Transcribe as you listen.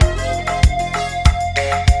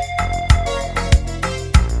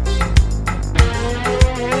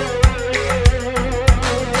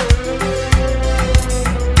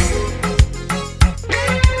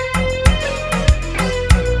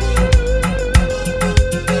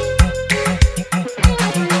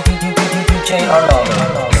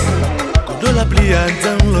y a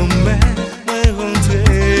dans l'homme, moi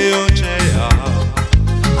rentré au Tchéa.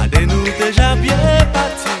 Adé nous déjà bien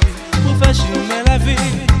parti pour faire chimer la vie.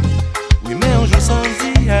 Oui, mais un jour sans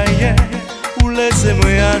dire ailleurs, pour laisser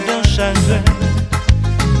moi dans chagrin.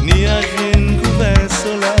 Ni à une couvert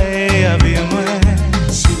soleil à vie moi.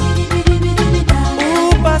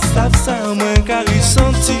 Ou pas ça moi car il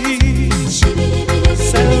senti.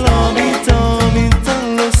 C'est l'habitant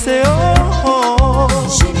l'océan.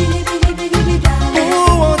 Où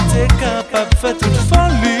on t'est capable de faire toute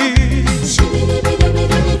folie.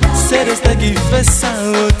 C'est le destin qui fait ça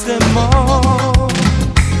autrement.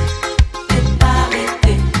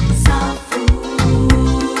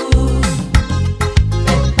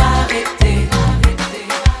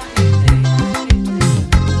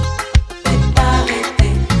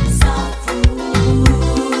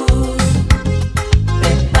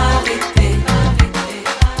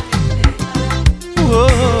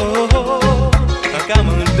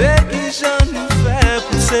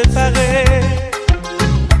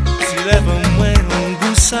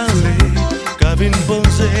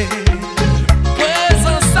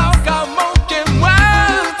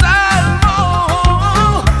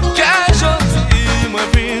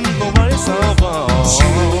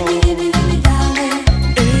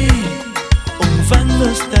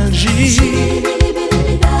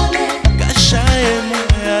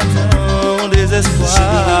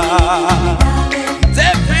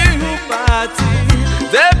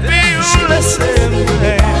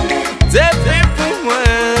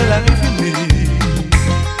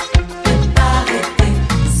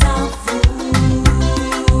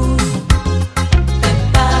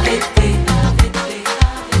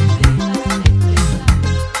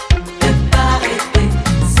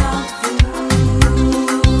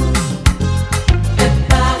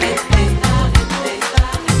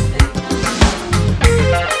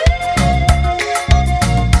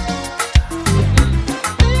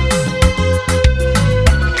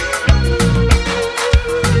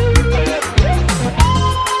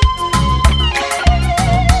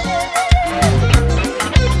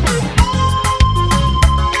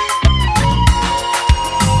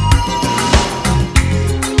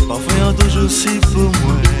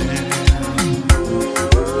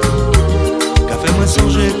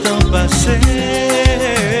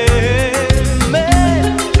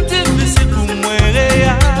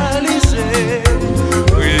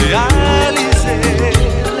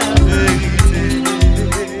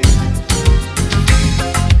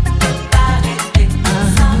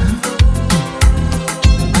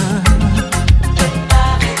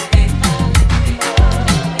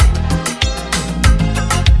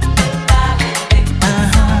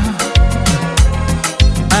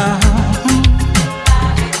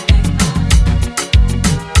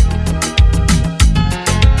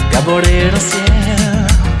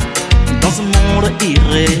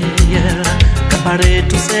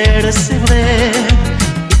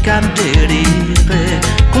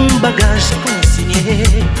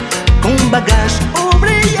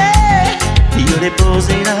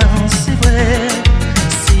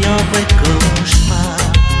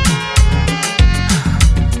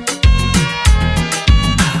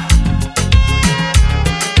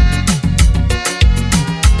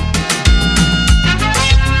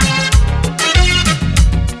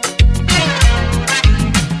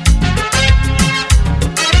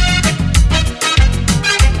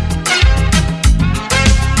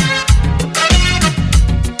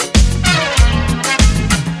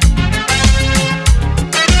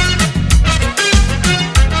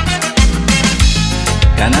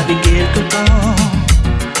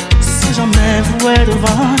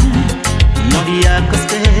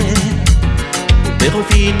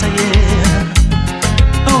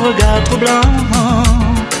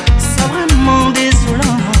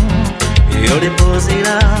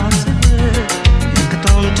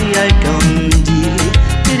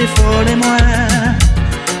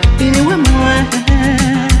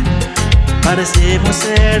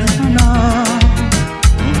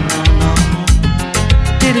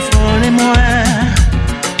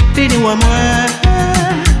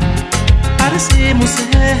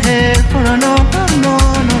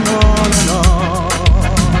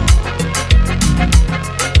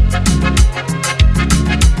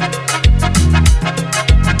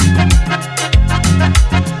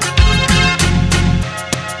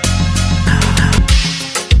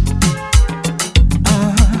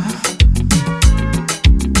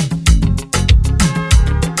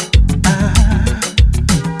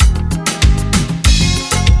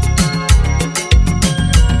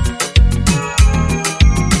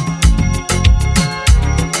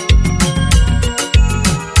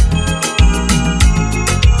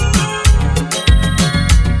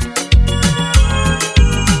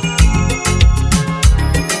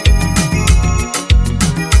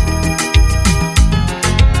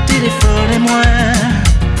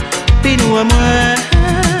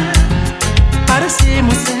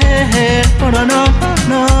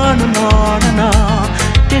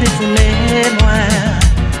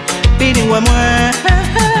 moi.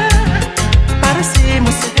 Parece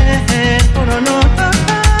moi c'est oh non non non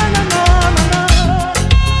non non non.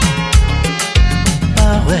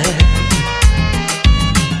 Ah ouais.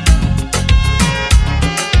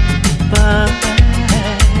 Ah ouais.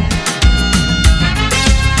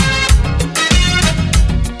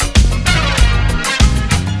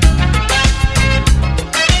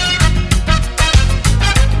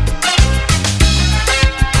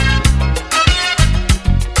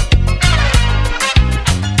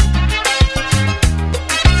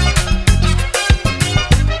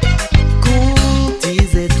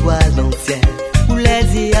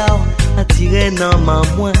 Dans ma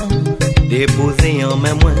moins, déposé en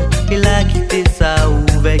main moins, il a quitté ça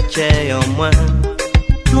ouvert en moins.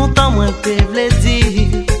 Longtemps moins te v'lait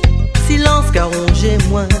dire, silence qu'a rongé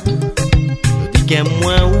moins. Je dis qu'un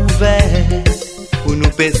moins ouvert, pour nous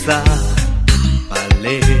payer ça,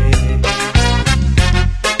 parler.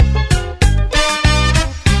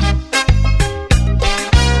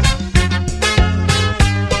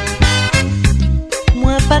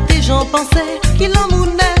 Moi pas des gens pensaient qu'il en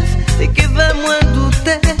mounait. Et que va moins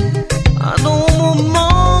douter, à nos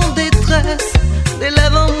moments de détresse, des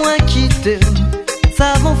lèvres en moins quitté,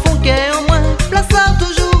 savons fond qu'est en moins, place a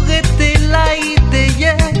toujours été là, idée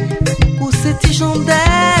hier, où cette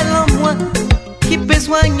chandelle en moi, qui peut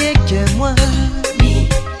soigner que moi, mi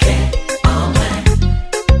qu'est en moi,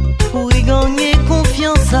 pour y gagner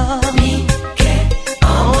confiance, mi qu'est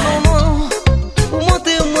en moi, pour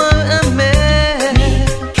monter moi un mec.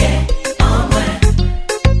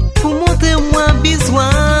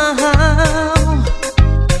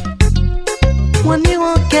 Moi ni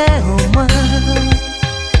mon cœur en moi.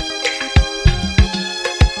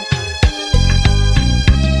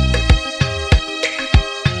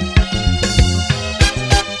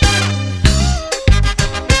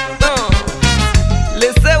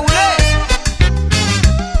 Laissez rouler.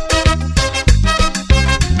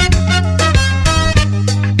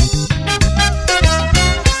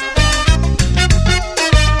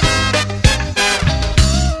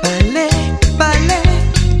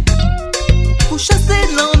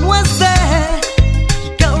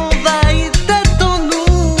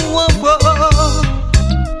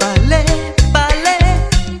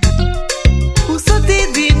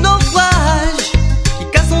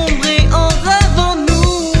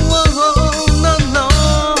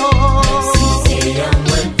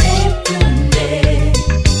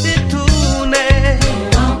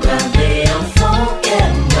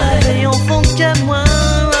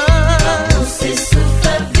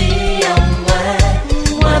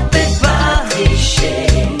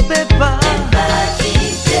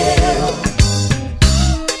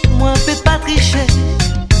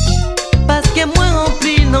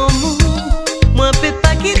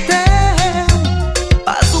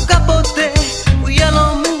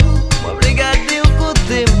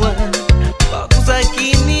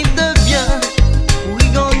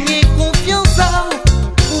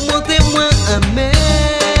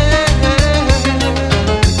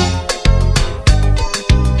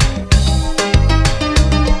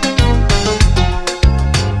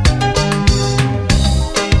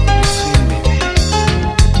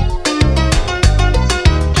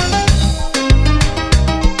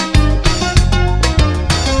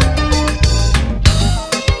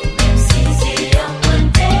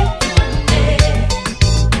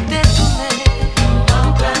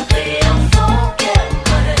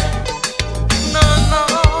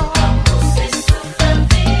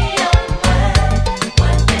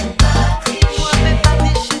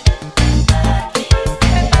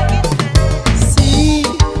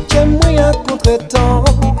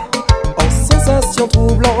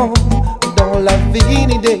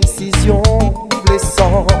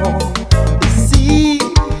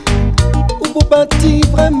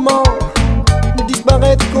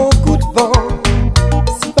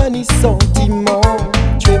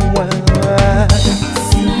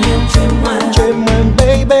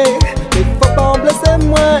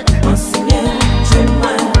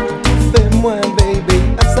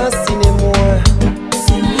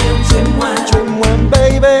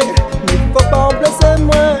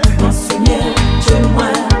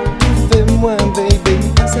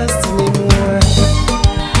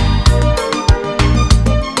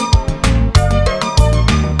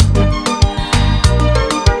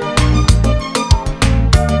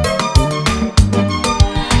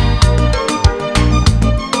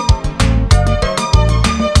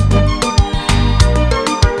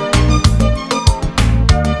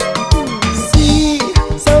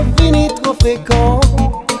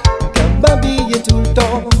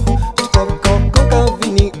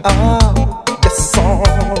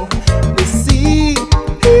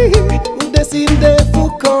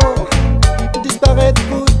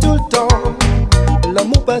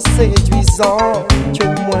 séduisant. Tu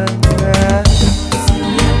es moins,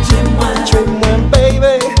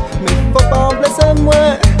 baby, mais faut pas en blesser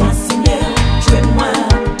moins. Tu es moins,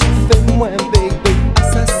 tu fais moins, baby,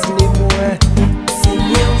 assassinez-moi.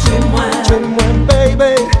 Tu es moins, baby,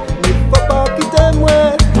 mais faut pas quitter moi.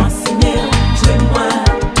 Tu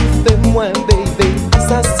fais moins, baby,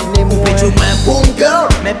 assassinez-moi. Tu moins, boom girl,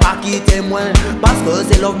 mais pas quitter moi. Parce que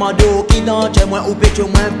c'est Love Mado qui dans chez moi. Ou tu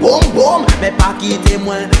moins, boom boom, mais pas quitter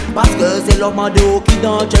moi. Parce que c'est Love Mado qui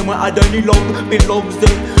dans chez moi. I don't need love, me love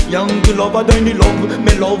say. Young love, I don't need love,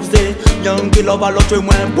 me love say. Young love, alors tu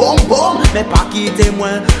moins, boom boom, mais pas quitter moi.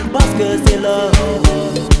 Parce que c'est love.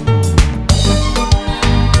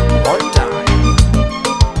 All time.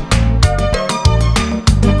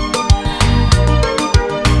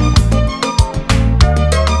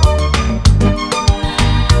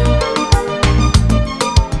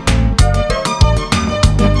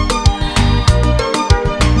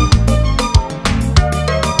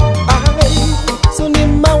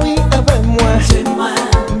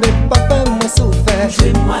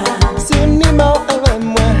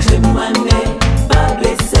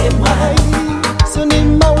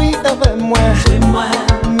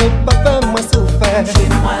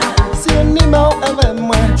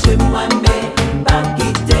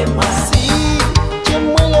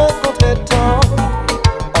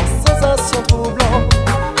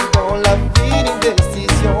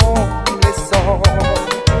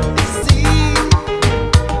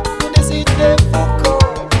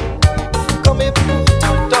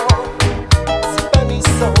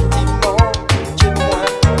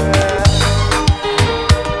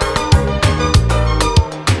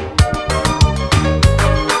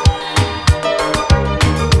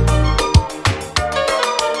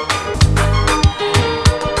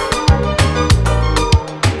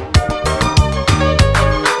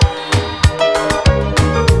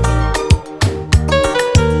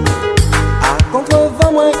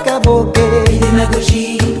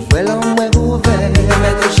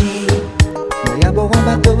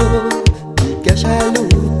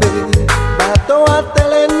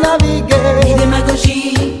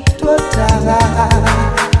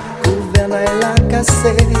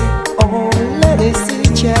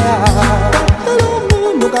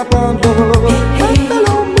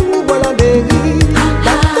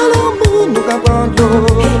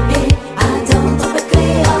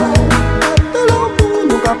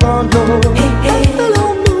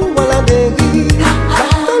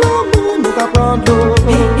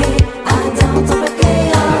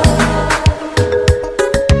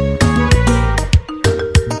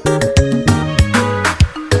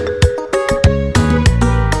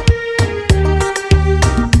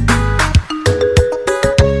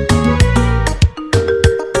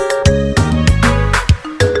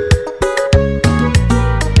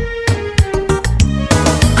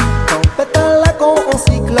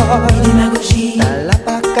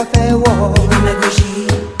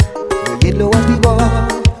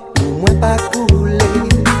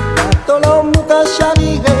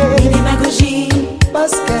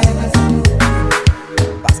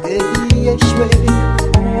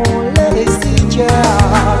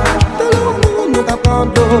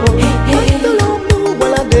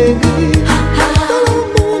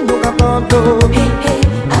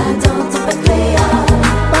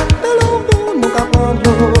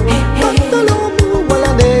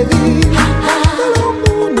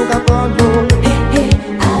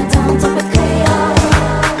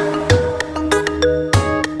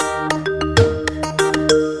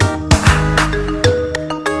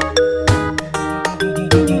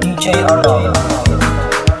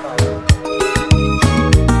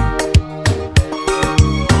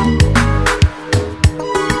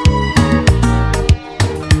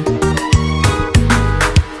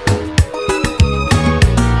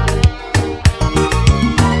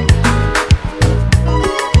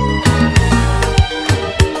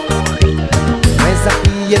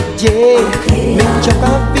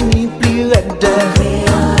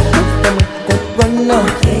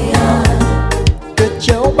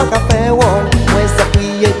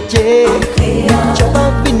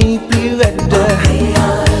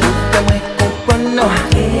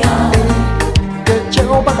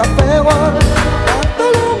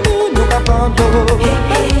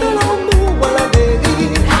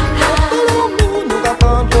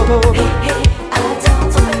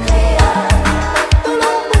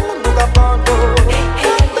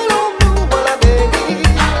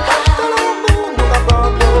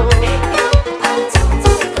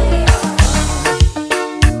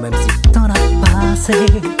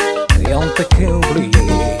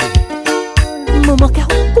 Mon cœur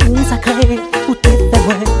pour sacré, où t'es fait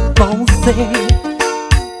ouais. pensé,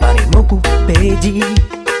 pas les mots pour pédir,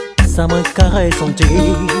 ça me caresse senti.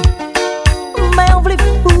 Mais on voulait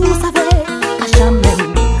vous savez, à jamais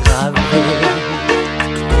gravé.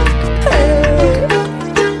 Hey.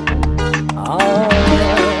 Oh.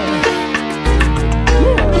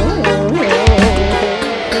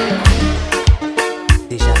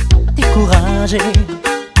 Déjà découragé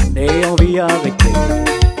et envie arrêter.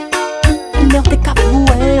 L'heure des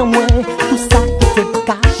cafouets en moi, tout ça qui s'est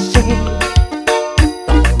caché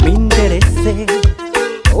dans mon mine délaissée.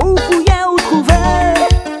 Où fouiller, où trouver,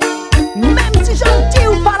 même si gentil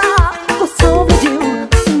ou pas là, qu'on s'en veut dire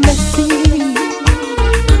merci.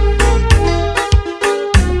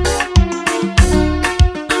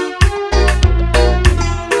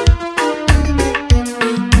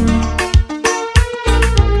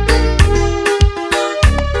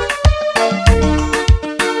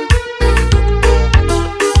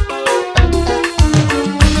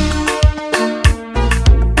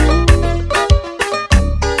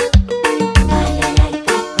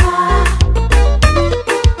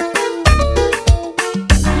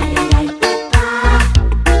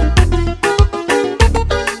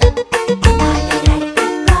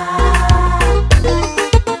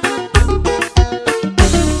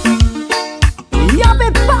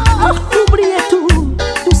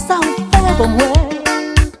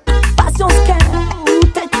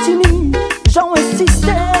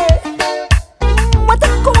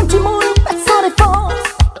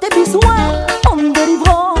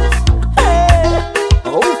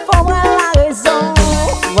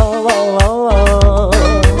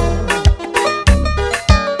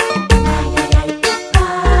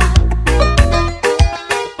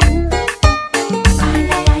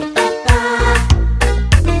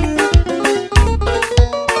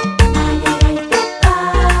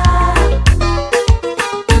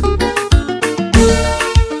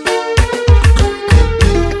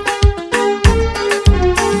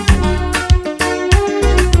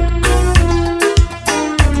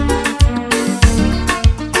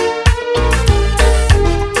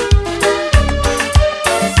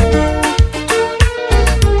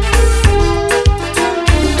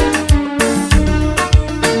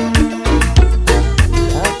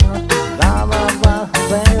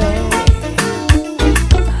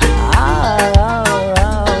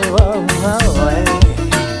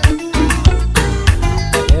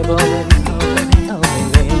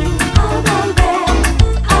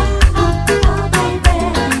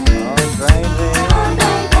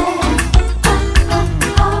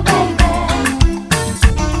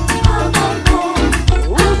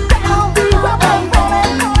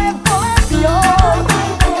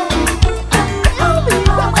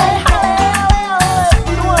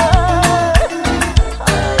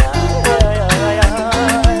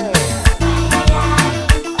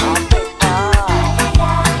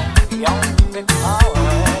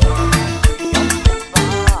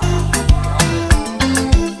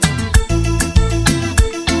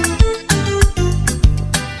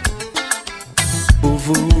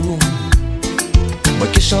 Moi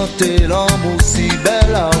qui chantais l'amour si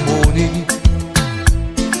belle harmonie,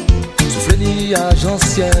 souffle nuage en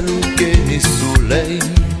ciel ou que soleil.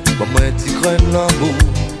 Moi t'y crème l'amour,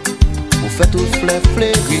 vous faites tout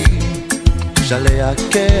fléri. J'allais à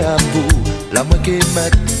quai à vous, la moi qui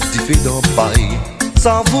mette t'y fait dans paille.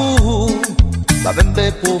 Sans vous, ma même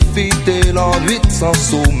pas profiter l'ennui sans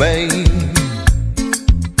sommeil.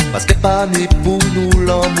 Parce que pas ni pour nous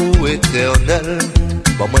l'amour éternel.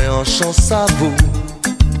 Bon moi en chance à vous,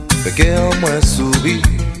 fait qu'en moins souris.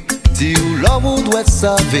 Si ou l'amour doit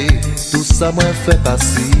savoir, tout ça moi fait pas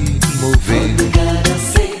si mauvais. Faut nous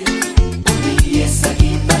danser, oublier ça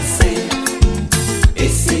qui passait.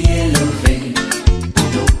 Essayez lever, pour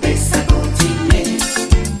nous paix ça continuer.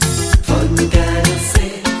 Faut nous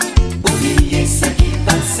danser, oublier ça qui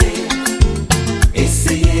passait.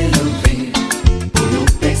 Essayez lever, pour nous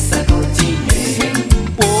paix ça continuer.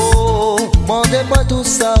 Oh, mandez-moi tout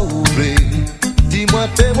ça ouvrir. Dis-moi,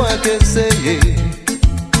 fais-moi qu'essayer.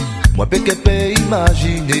 Moi, peut que peux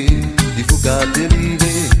imaginer. Il faut qu'à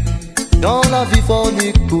délirer. Dans la vie, faut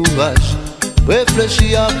ni courage.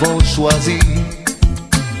 Réfléchis avant de choisir.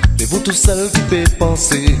 Et vous tout seul qui peut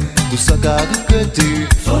penser. Tout ça qu'a regretté.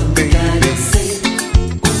 Faut nous danser,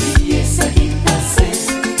 oublier ça qui passait.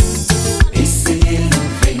 Essayez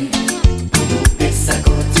lever, pour nous paix ça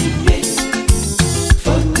continuer.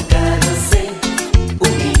 Faut nous danser,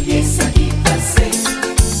 oublier ça qui passait.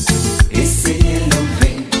 Essayez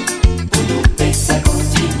lever, pour nous paix ça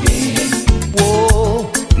continuer. Oh,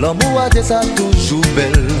 l'amour a des ça toujours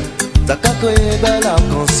belle. Ça qu'a créé belle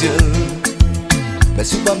arc-en-ciel. Mais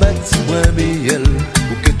si pas mettre si moins miel,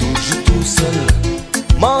 pour que toujours tout seul.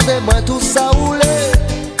 Mandez-moi tout ça ou les.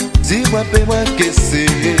 Dis-moi, paie-moi que c'est.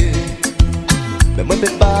 Mais moi, je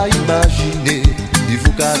peux pas imaginer. Il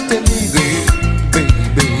faut qu'à t'émigrer,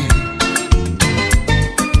 baby.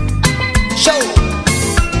 Show!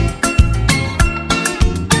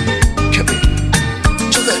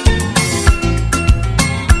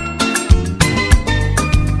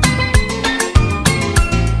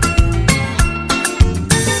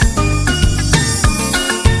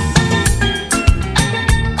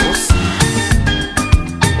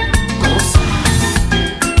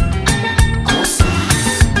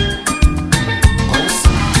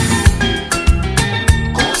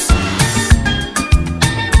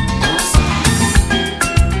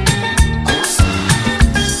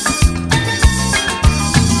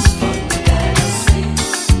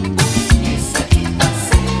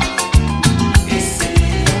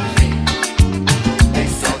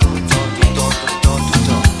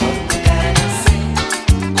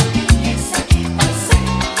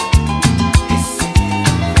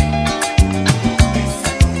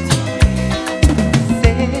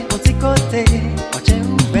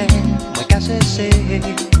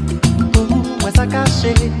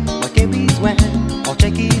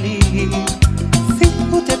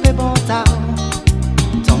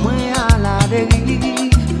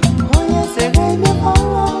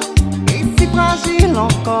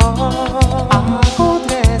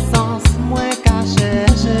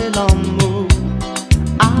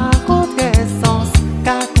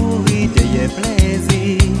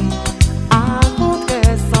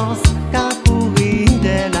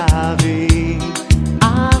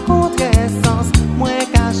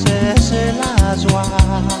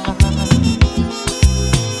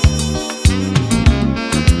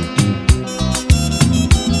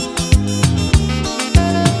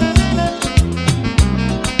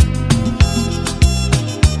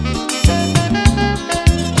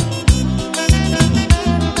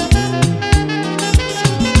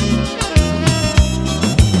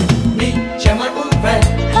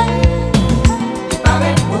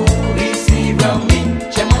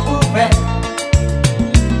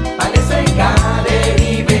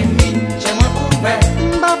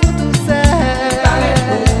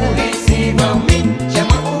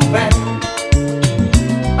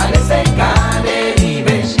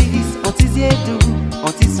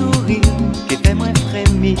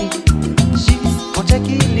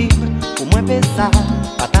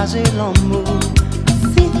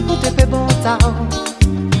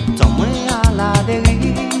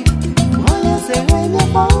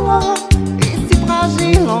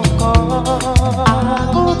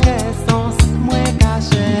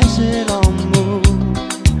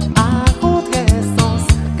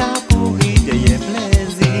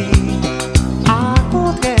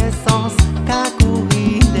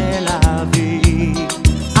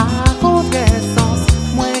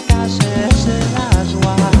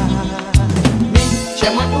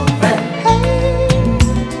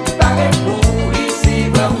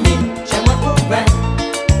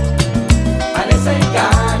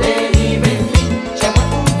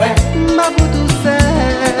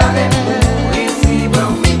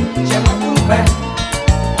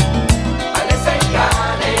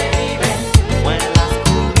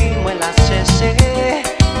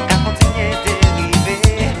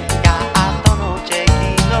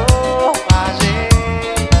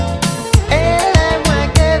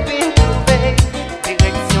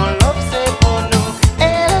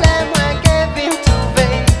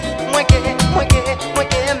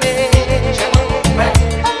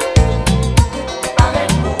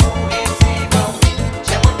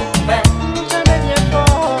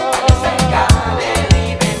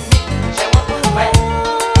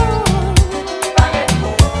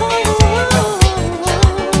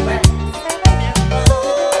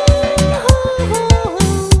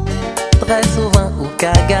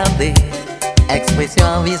 Expression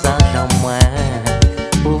en visage en moi,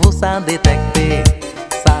 pour vous sans détecter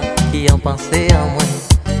ça qui en pensait en moi.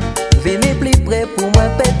 Venez plus près pour moi,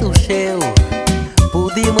 peut toucher,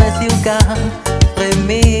 pour dire moi si vous cas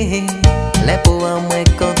frémir, les pour en moi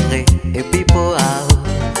contrer, et puis pour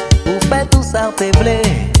vous faire tout ça, te voulez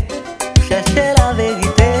chercher la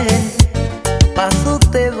vérité, pas sous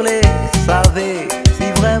te voulez, savez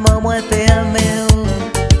si vraiment moi t'es aimé,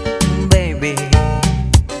 baby.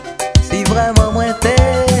 Si vraiment moi t'es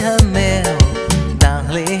aimé,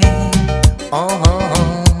 darling, oh, oh, oh.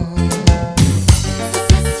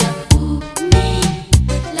 Sensation pour me,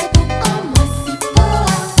 la peau en moi si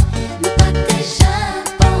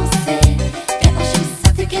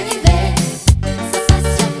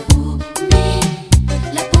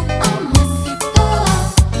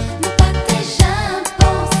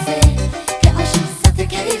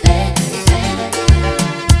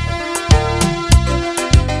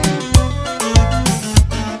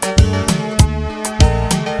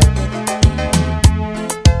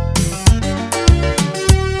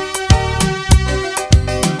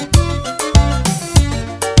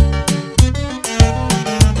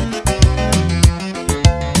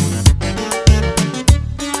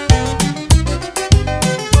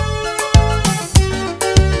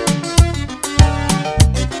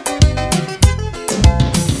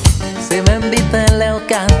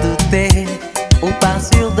pas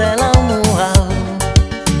sûr de l'amour.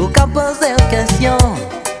 Ou qu'à poser question,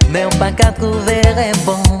 mais on pas qu'à trouver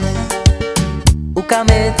réponse. Ou qu'à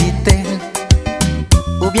méditer,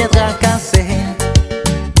 ou bien tracasser,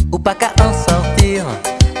 ou pas qu'à en sortir,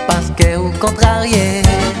 parce que ou contrarié.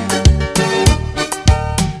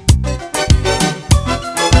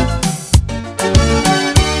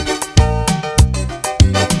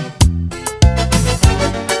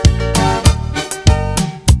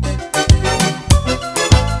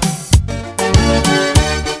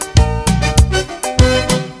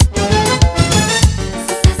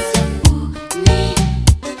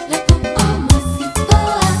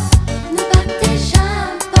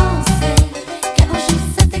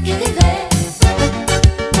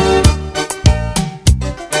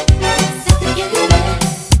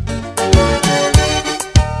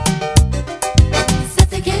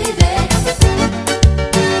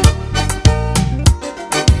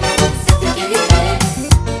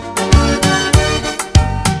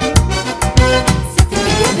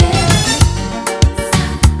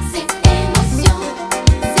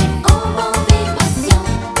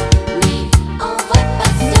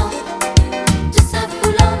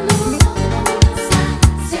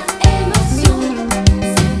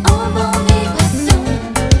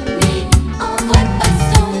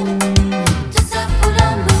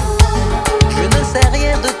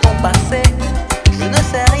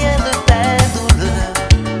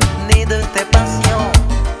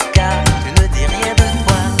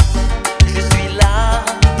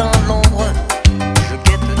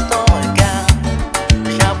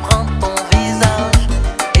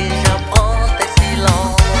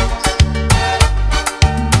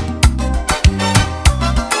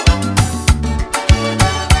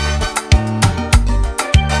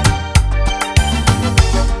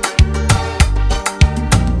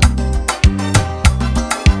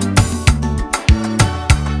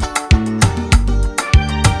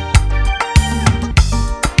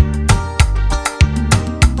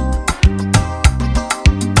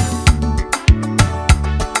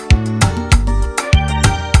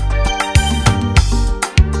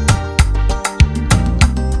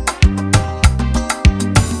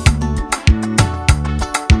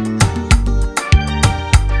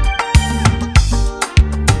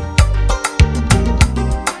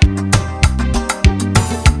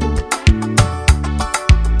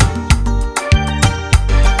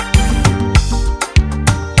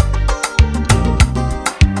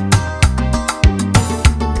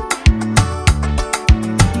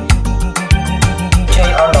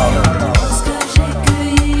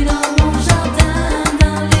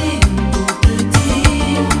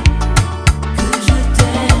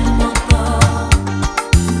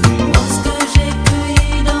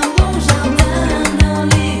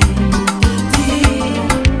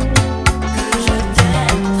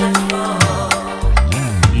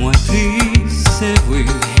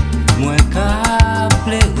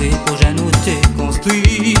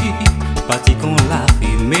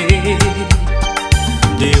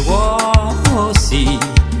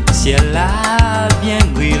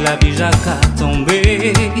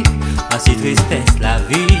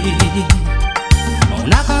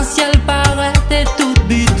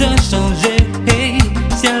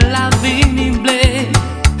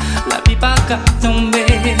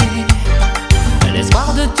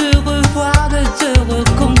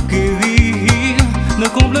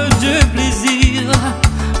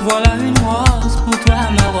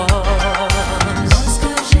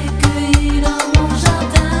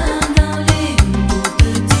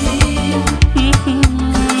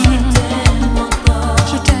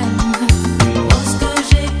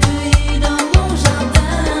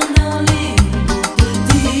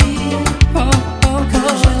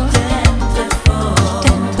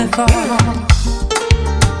 fort.